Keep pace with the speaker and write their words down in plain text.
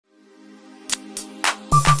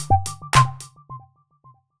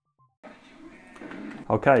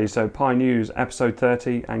Okay, so Pi News episode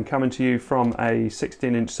 30, and coming to you from a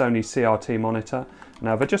 16-inch Sony CRT monitor.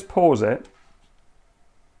 Now if I just pause it,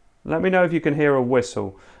 let me know if you can hear a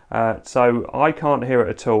whistle. So I can't hear it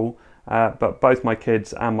at all, but both my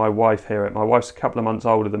kids and my wife hear it. My wife's a couple of months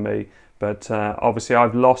older than me, but obviously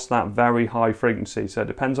I've lost that very high frequency, so it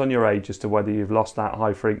depends on your age as to whether you've lost that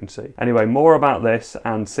high frequency. Anyway, more about this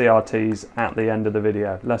and CRTs at the end of the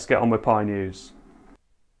video. Let's get on with Pi News.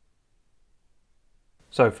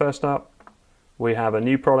 So first up, we have a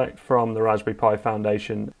new product from the Raspberry Pi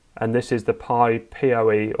Foundation, and this is the Pi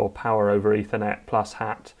PoE, or Power over Ethernet plus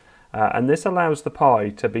hat. And this allows the Pi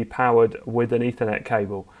to be powered with an Ethernet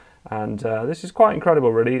cable. And this is quite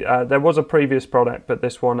incredible, really. There was a previous product, but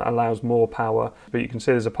this one allows more power. But you can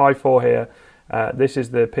see there's a Pi 4 here. This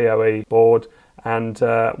is the PoE board, and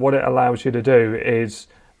what it allows you to do is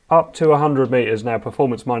up to 100 meters. Now,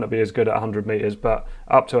 performance might not be as good at 100 meters, but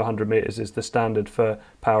up to 100 meters is the standard for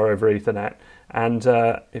power over Ethernet. And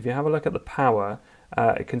if you have a look at the power,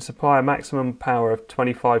 it can supply a maximum power of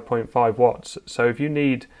 25.5 watts. So if you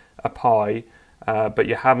need a Pi, but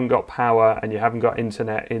you haven't got power and you haven't got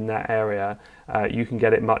internet in that area, you can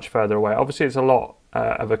get it much further away. Obviously, it's a lot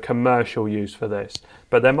of a commercial use for this,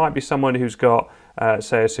 but there might be someone who's got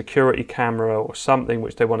say a security camera or something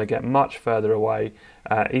which they want to get much further away.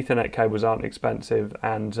 Ethernet cables aren't expensive,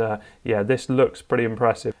 and yeah, this looks pretty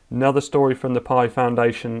impressive. Another story from the Pi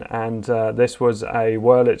Foundation, and this was a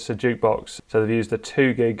Wurlitzer Jukebox. So they've used a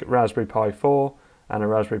 2 gig Raspberry Pi 4 and a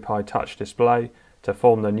Raspberry Pi Touch display to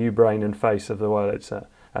form the new brain and face of the Wurlitzer.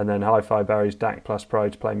 And then Hi-Fi Berry's DAC Plus Pro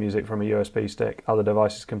to play music from a USB stick. Other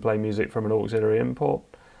devices can play music from an auxiliary input.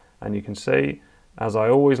 And you can see, as I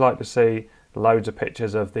always like to see, loads of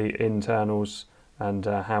pictures of the internals and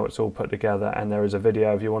how it's all put together. And there is a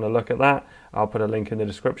video if you want to look at that. I'll put a link in the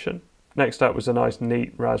description. Next up was a nice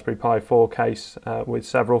neat Raspberry Pi 4 case with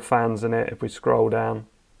several fans in it if we scroll down.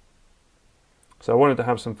 So I wanted to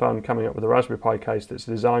have some fun coming up with a Raspberry Pi case that's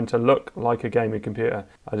designed to look like a gaming computer.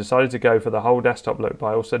 I decided to go for the whole desktop look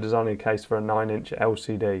by also designing a case for a 9-inch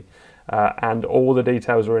LCD. And all the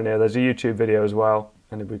details are in here. There's a YouTube video as well.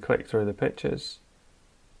 And if we click through the pictures,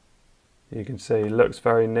 you can see it looks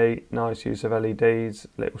very neat. Nice use of LEDs,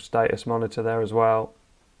 little status monitor there as well.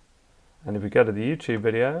 And if we go to the YouTube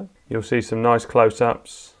video, you'll see some nice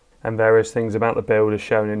close-ups and various things about the build is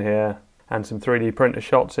shown in here. And some 3D printer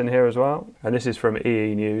shots in here as well. And this is from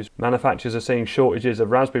EE News. Manufacturers are seeing shortages of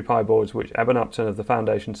Raspberry Pi boards, which Eben Upton of the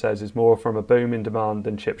Foundation says is more from a boom in demand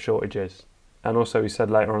than chip shortages. And also he said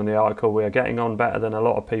later on in the article, we are getting on better than a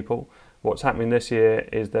lot of people. What's happening this year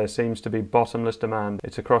is there seems to be bottomless demand.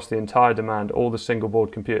 It's across the entire demand, all the single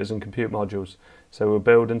board computers and compute modules. So we'll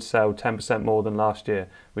build and sell 10% more than last year.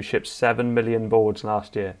 We shipped 7 million boards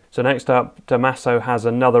last year. So next up, Damaso has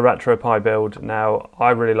another Retropie build. Now,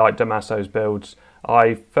 I really like Damaso's builds.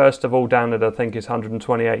 I first of all downloaded, I think it's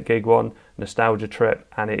 128 gig one, Nostalgia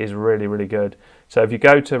Trip, and it is really, really good. So if you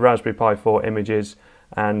go to Raspberry Pi 4 images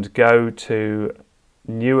and go to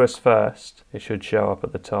newest first, it should show up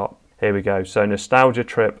at the top. Here we go, so Nostalgia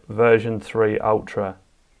Trip version 3 Ultra.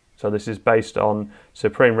 So this is based on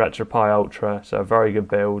Supreme Retropie Ultra, so a very good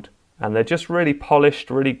build. And they're just really polished,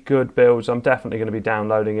 really good builds. I'm definitely going to be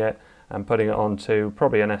downloading it and putting it onto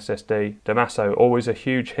probably an SSD. Damaso, always a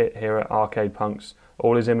huge hit here at Arcade Punks.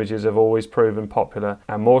 All his images have always proven popular,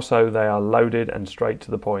 and more so they are loaded and straight to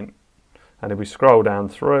the point. And if we scroll down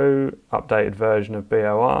through, updated version of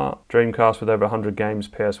BOR, Dreamcast with over 100 games,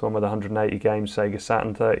 PS1 with 180 games, Sega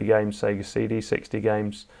Saturn 30 games, Sega CD 60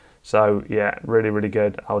 games. So yeah, really, really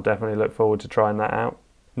good. I'll definitely look forward to trying that out.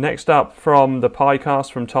 Next up from the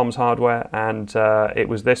Picast from Tom's Hardware, and it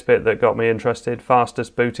was this bit that got me interested,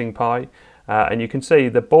 fastest booting Pi. And you can see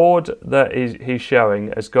the board that he's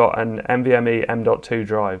showing has got an NVMe M.2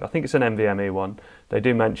 drive. I think it's an NVMe one. They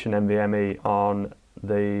do mention NVMe on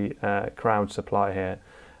the crowd supply here.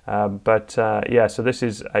 Yeah, so this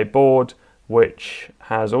is a board which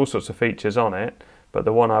has all sorts of features on it, but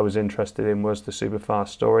the one I was interested in was the super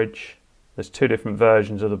fast storage. There's 2 different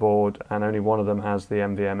versions of the board, and only one of them has the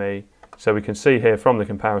NVMe. So we can see here from the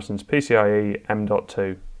comparisons, PCIe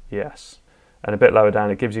M.2, yes. And a bit lower down,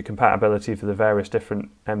 it gives you compatibility for the various different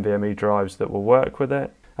NVMe drives that will work with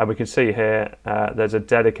it. And we can see here, there's a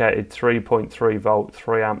dedicated 3.3 volt,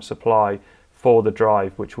 3 amp supply for the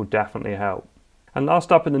drive, which will definitely help. And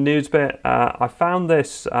last up in the news bit, I found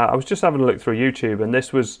this, I was just having a look through YouTube, and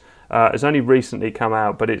this was, has only recently come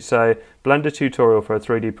out, but it's a Blender tutorial for a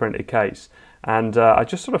 3D printed case. And I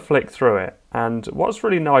just sort of flicked through it, and what's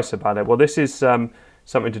really nice about it, well, this is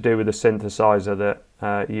something to do with a synthesizer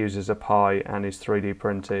that uses a Pi and is 3D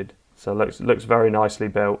printed. So it looks very nicely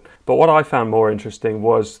built. But what I found more interesting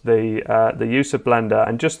was the use of Blender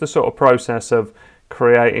and just the sort of process of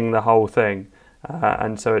creating the whole thing.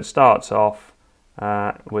 And so it starts off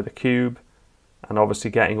with a cube, and obviously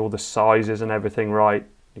getting all the sizes and everything right.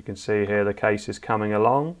 You can see here the case is coming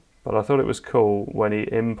along. But I thought it was cool when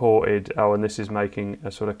he imported, oh, and this is making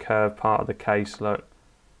a sort of curved part of the case, look,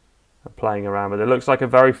 playing around with it. It looks like a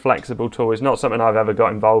very flexible tool. It's not something I've ever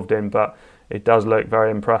got involved in, but it does look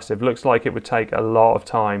very impressive. Looks like it would take a lot of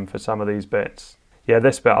time for some of these bits. Yeah,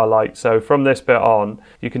 this bit I liked. So from this bit on,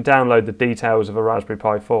 you can download the details of a Raspberry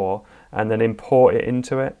Pi 4 and then import it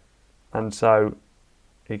into it. And so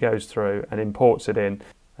he goes through and imports it in.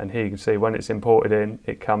 And here you can see when it's imported in,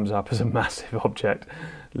 it comes up as a massive object,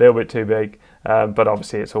 a little bit too big, but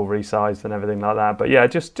obviously it's all resized and everything like that. But yeah,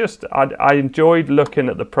 I enjoyed looking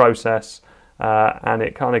at the process, and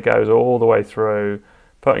it kind of goes all the way through,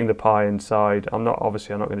 putting the Pi inside. I'm not going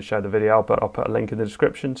to show the video, but I'll put a link in the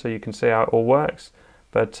description so you can see how it all works.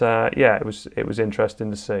 But yeah, it was interesting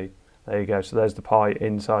to see. There you go. So there's the Pi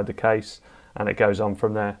inside the case, and it goes on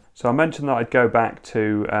from there. So I mentioned that I'd go back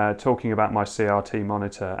to talking about my CRT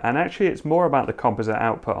monitor, and actually it's more about the composite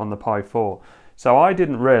output on the Pi 4. So I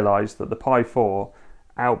didn't realise that the Pi 4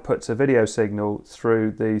 outputs a video signal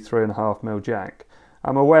through the 3.5mm jack.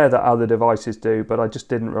 I'm aware that other devices do, but I just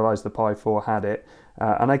didn't realise the Pi 4 had it.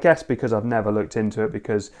 And I guess because I've never looked into it,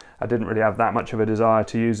 because I didn't really have that much of a desire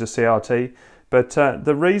to use a CRT. But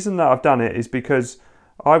the reason that I've done it is because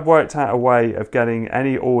I've worked out a way of getting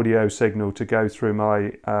any audio signal to go through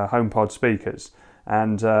my HomePod speakers,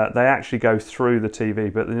 and they actually go through the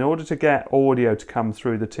TV. But in order to get audio to come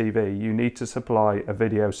through the TV, you need to supply a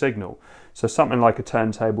video signal. So something like a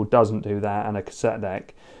turntable doesn't do that, and a cassette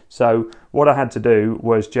deck. So what I had to do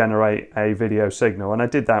was generate a video signal, and I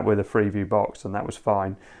did that with a Freeview box, and that was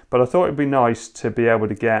fine. But I thought it'd be nice to be able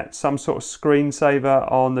to get some sort of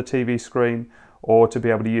screensaver on the TV screen, or to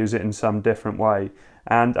be able to use it in some different way.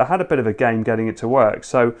 And I had a bit of a game getting it to work.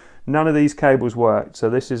 So none of these cables worked. So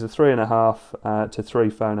this is a 3.5 to 3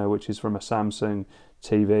 phono, which is from a Samsung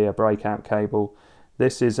TV, a breakout cable.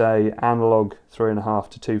 This is a analog 3.5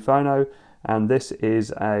 to 2 phono, and this is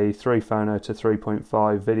a 3 phono to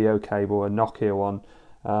 3.5 video cable, a Nokia one.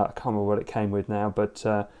 I can't remember what it came with now, but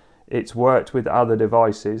it's worked with other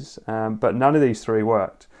devices, but none of these three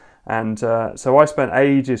worked. And so I spent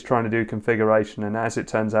ages trying to do configuration, and as it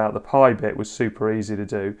turns out the Pi bit was super easy to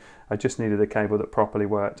do. I just needed a cable that properly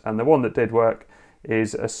worked, and the one that did work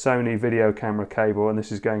is a Sony video camera cable, and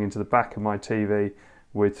this is going into the back of my TV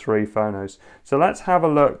with 3 phonos. So let's have a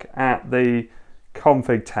look at the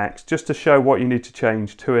config text just to show what you need to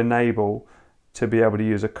change to enable to be able to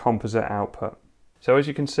use a composite output. So as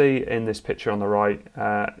you can see in this picture on the right,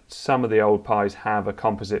 some of the old Pis have a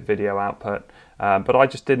composite video output, but I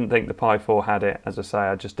just didn't think the Pi 4 had it. As I say,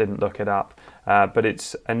 I just didn't look it up. But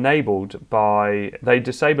it's enabled by, they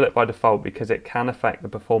disable it by default because it can affect the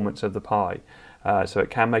performance of the Pi. So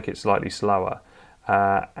it can make it slightly slower.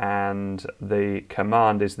 And the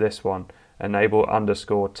command is this one,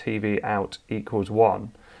 enable_TV out =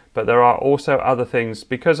 1. But there are also other things,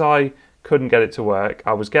 because I couldn't get it to work.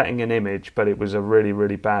 I was getting an image, but it was a really,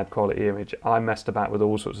 really bad quality image. I messed about with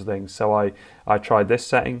all sorts of things. So I tried this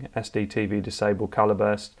setting, SDTV disable color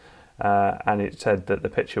burst, and it said that the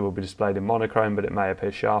picture will be displayed in monochrome, but it may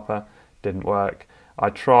appear sharper. Didn't work.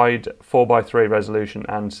 I tried 4:3 resolution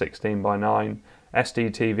and 16:9.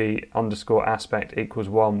 SDTV_aspect =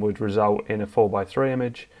 1 would result in a 4:3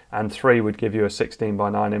 image, and 3 would give you a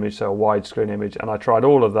 16:9 image, so a widescreen image. And I tried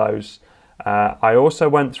all of those. I also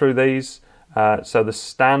went through these, so the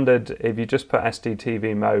standard, if you just put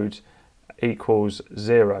SDTV mode =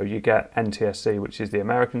 0, you get NTSC, which is the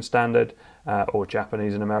American standard, or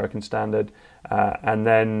Japanese and American standard, and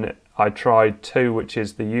then I tried 2, which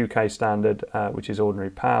is the UK standard, which is ordinary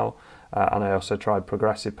PAL, and I also tried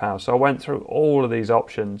progressive PAL. So I went through all of these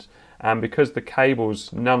options, and because the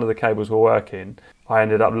cables, none of the cables were working, I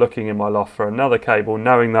ended up looking in my loft for another cable,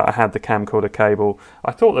 knowing that I had the camcorder cable.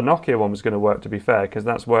 I thought the Nokia one was going to work, to be fair, because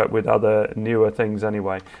that's worked with other newer things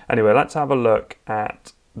anyway. Anyway, let's have a look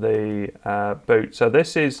at the boot. So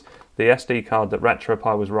this is the SD card that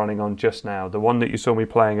Retropie was running on just now, the one that you saw me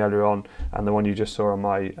playing earlier on, and the one you just saw on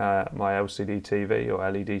my my LCD TV or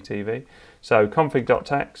LED TV. So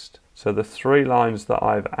config.txt. So the 3 lines that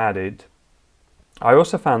I've added. I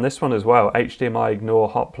also found this one as well, HDMI ignore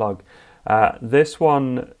hot plug. This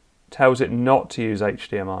one tells it not to use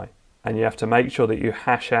HDMI, and you have to make sure that you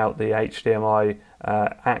hash out the HDMI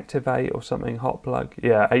activate or something hot plug.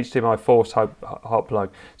 Yeah, HDMI force hot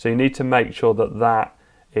plug. So you need to make sure that that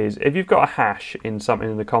is if you've got a hash in something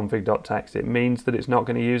in the config.txt, it means that it's not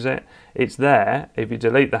going to use it. It's there. If you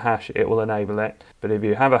delete the hash, it will enable it. But if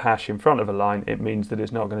you have a hash in front of a line, it means that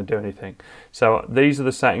it's not going to do anything. So these are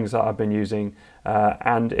the settings that I've been using,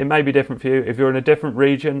 and it may be different for you. If you're in a different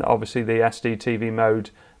region, obviously the SD-TV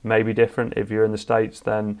mode may be different. If you're in the States,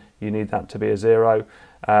 then you need that to be a 0.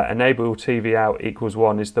 Enable TV out equals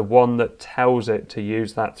 1 is the one that tells it to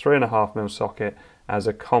use that 3.5mm socket as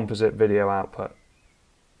a composite video output,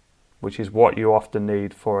 which is what you often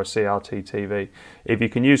need for a CRT TV. If you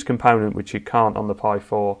can use component, which you can't on the Pi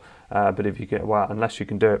 4, but if you get, well, unless you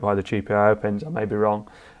can do it by the GPIO pins, I may be wrong,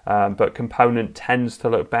 but component tends to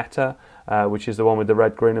look better, which is the one with the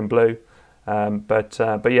red, green and blue. But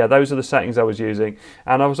yeah, those are the settings I was using,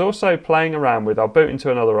 and I was also playing around with, I'll boot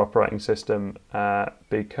into another operating system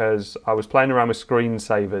because I was playing around with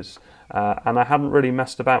screensavers, and I hadn't really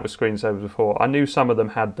messed about with screensavers before. I knew some of them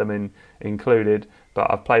had them included, but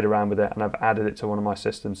I've played around with it and I've added it to one of my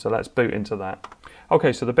systems, so let's boot into that.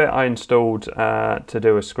 Okay, so the bit I installed to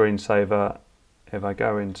do a screensaver, if I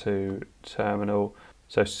go into terminal,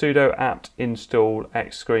 so sudo apt install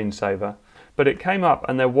xscreensaver. But it came up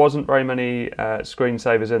and there wasn't very many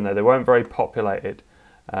screensavers in there. They weren't very populated.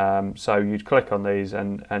 So you'd click on these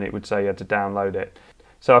and it would say you had to download it.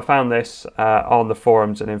 So I found this on the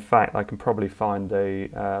forums, and in fact I can probably find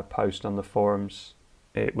the post on the forums.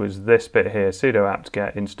 It was this bit here, sudo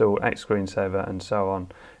apt-get install xscreensaver and so on.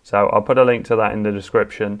 So I'll put a link to that in the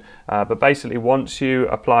description. But basically once you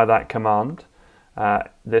apply that command,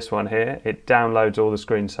 this one here, it downloads all the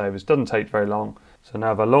screensavers. Doesn't take very long. So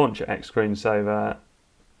now if I launch xscreensaver,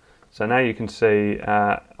 so now you can see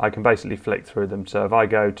I can basically flick through them. So if I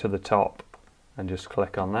go to the top and just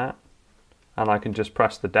click on that, and I can just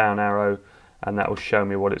press the down arrow and that will show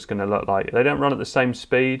me what it's going to look like. They don't run at the same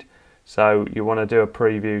speed, so you want to do a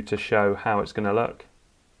preview to show how it's going to look.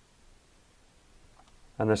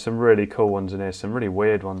 And there's some really cool ones in here, some really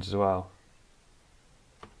weird ones as well.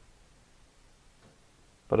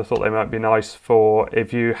 But I thought they might be nice for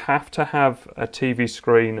if you have to have a TV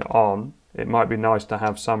screen on, it might be nice to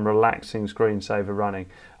have some relaxing screensaver running.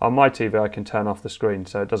 On my TV I can turn off the screen,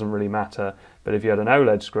 so it doesn't really matter, but if you had an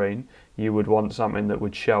OLED screen you would want something that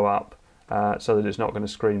would show up so that it's not going to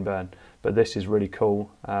screen burn. But this is really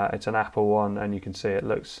cool. It's an Apple one and you can see it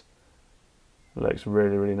looks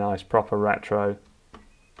really, really nice, proper retro.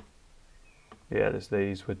 Yeah, there's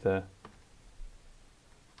these with the,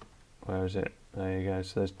 where is it? There you go,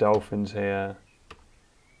 so there's dolphins here,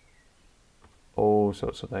 all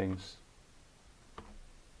sorts of things.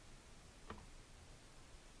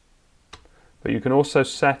 But you can also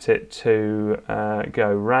set it to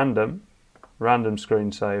go random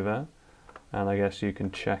screensaver, and I guess you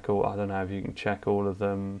can check all, I don't know if you can check all of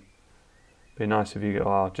them. Be nice if you go,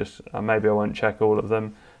 oh, just, maybe I won't check all of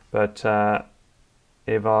them, but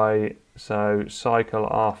if I, so cycle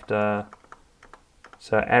after,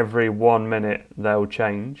 so every 1 minute they'll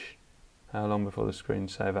change. How long before the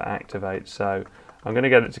screensaver activates? So I'm going to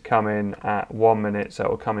get it to come in at 1 minute, so it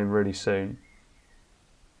will come in really soon.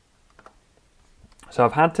 So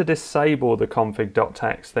I've had to disable the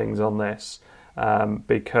config.txt things on this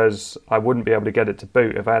because I wouldn't be able to get it to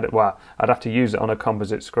boot if I had it. Well, I'd have to use it on a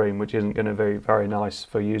composite screen, which isn't going to be very nice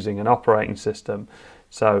for using an operating system.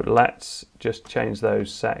 So let's just change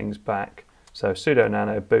those settings back. So sudo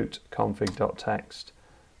nano boot config.txt.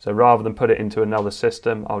 So rather than put it into another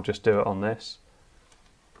system, I'll just do it on this.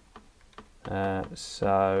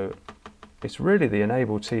 So it's really the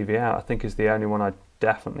enable TV out, I think, is the only one I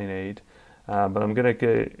definitely need. But I'm going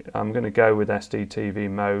to go with SD-TV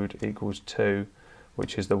mode equals 2,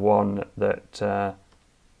 which is the one that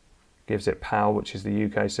gives it PAL, which is the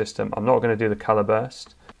UK system. I'm not going to do the color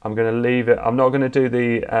burst. I'm going to leave it. I'm not going to do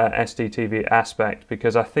the SD-TV aspect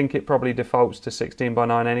because I think it probably defaults to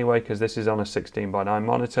 16:9 anyway, because this is on a 16:9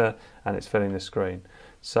 monitor and it's filling the screen.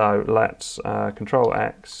 So let's Control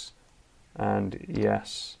X and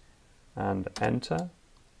yes and enter.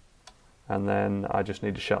 And then I just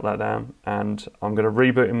need to shut that down, and I'm going to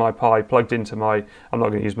reboot in my Pi plugged into my, I'm not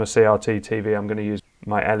going to use my CRT TV, I'm going to use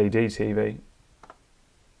my LED TV.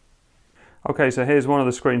 Okay, so here's one of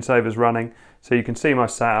the screensavers running. So you can see my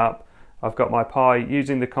setup. I've got my Pi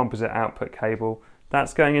using the composite output cable.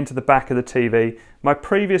 That's going into the back of the TV. My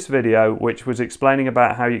previous video, which was explaining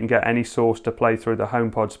about how you can get any source to play through the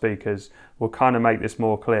HomePod speakers, will kind of make this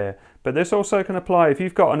more clear. But this also can apply if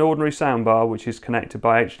you've got an ordinary soundbar which is connected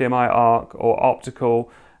by HDMI ARC or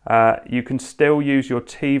optical. You can still use your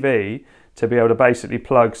TV to be able to basically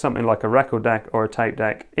plug something like a record deck or a tape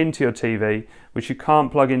deck into your TV, which you can't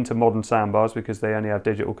plug into modern soundbars because they only have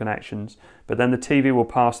digital connections. But then the TV will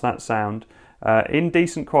pass that sound in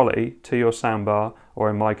decent quality to your soundbar, or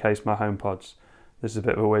in my case, my HomePods. This is a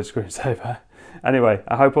bit of a weird screensaver. Anyway,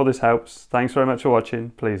 I hope all this helps. Thanks very much for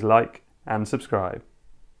watching. Please like and subscribe.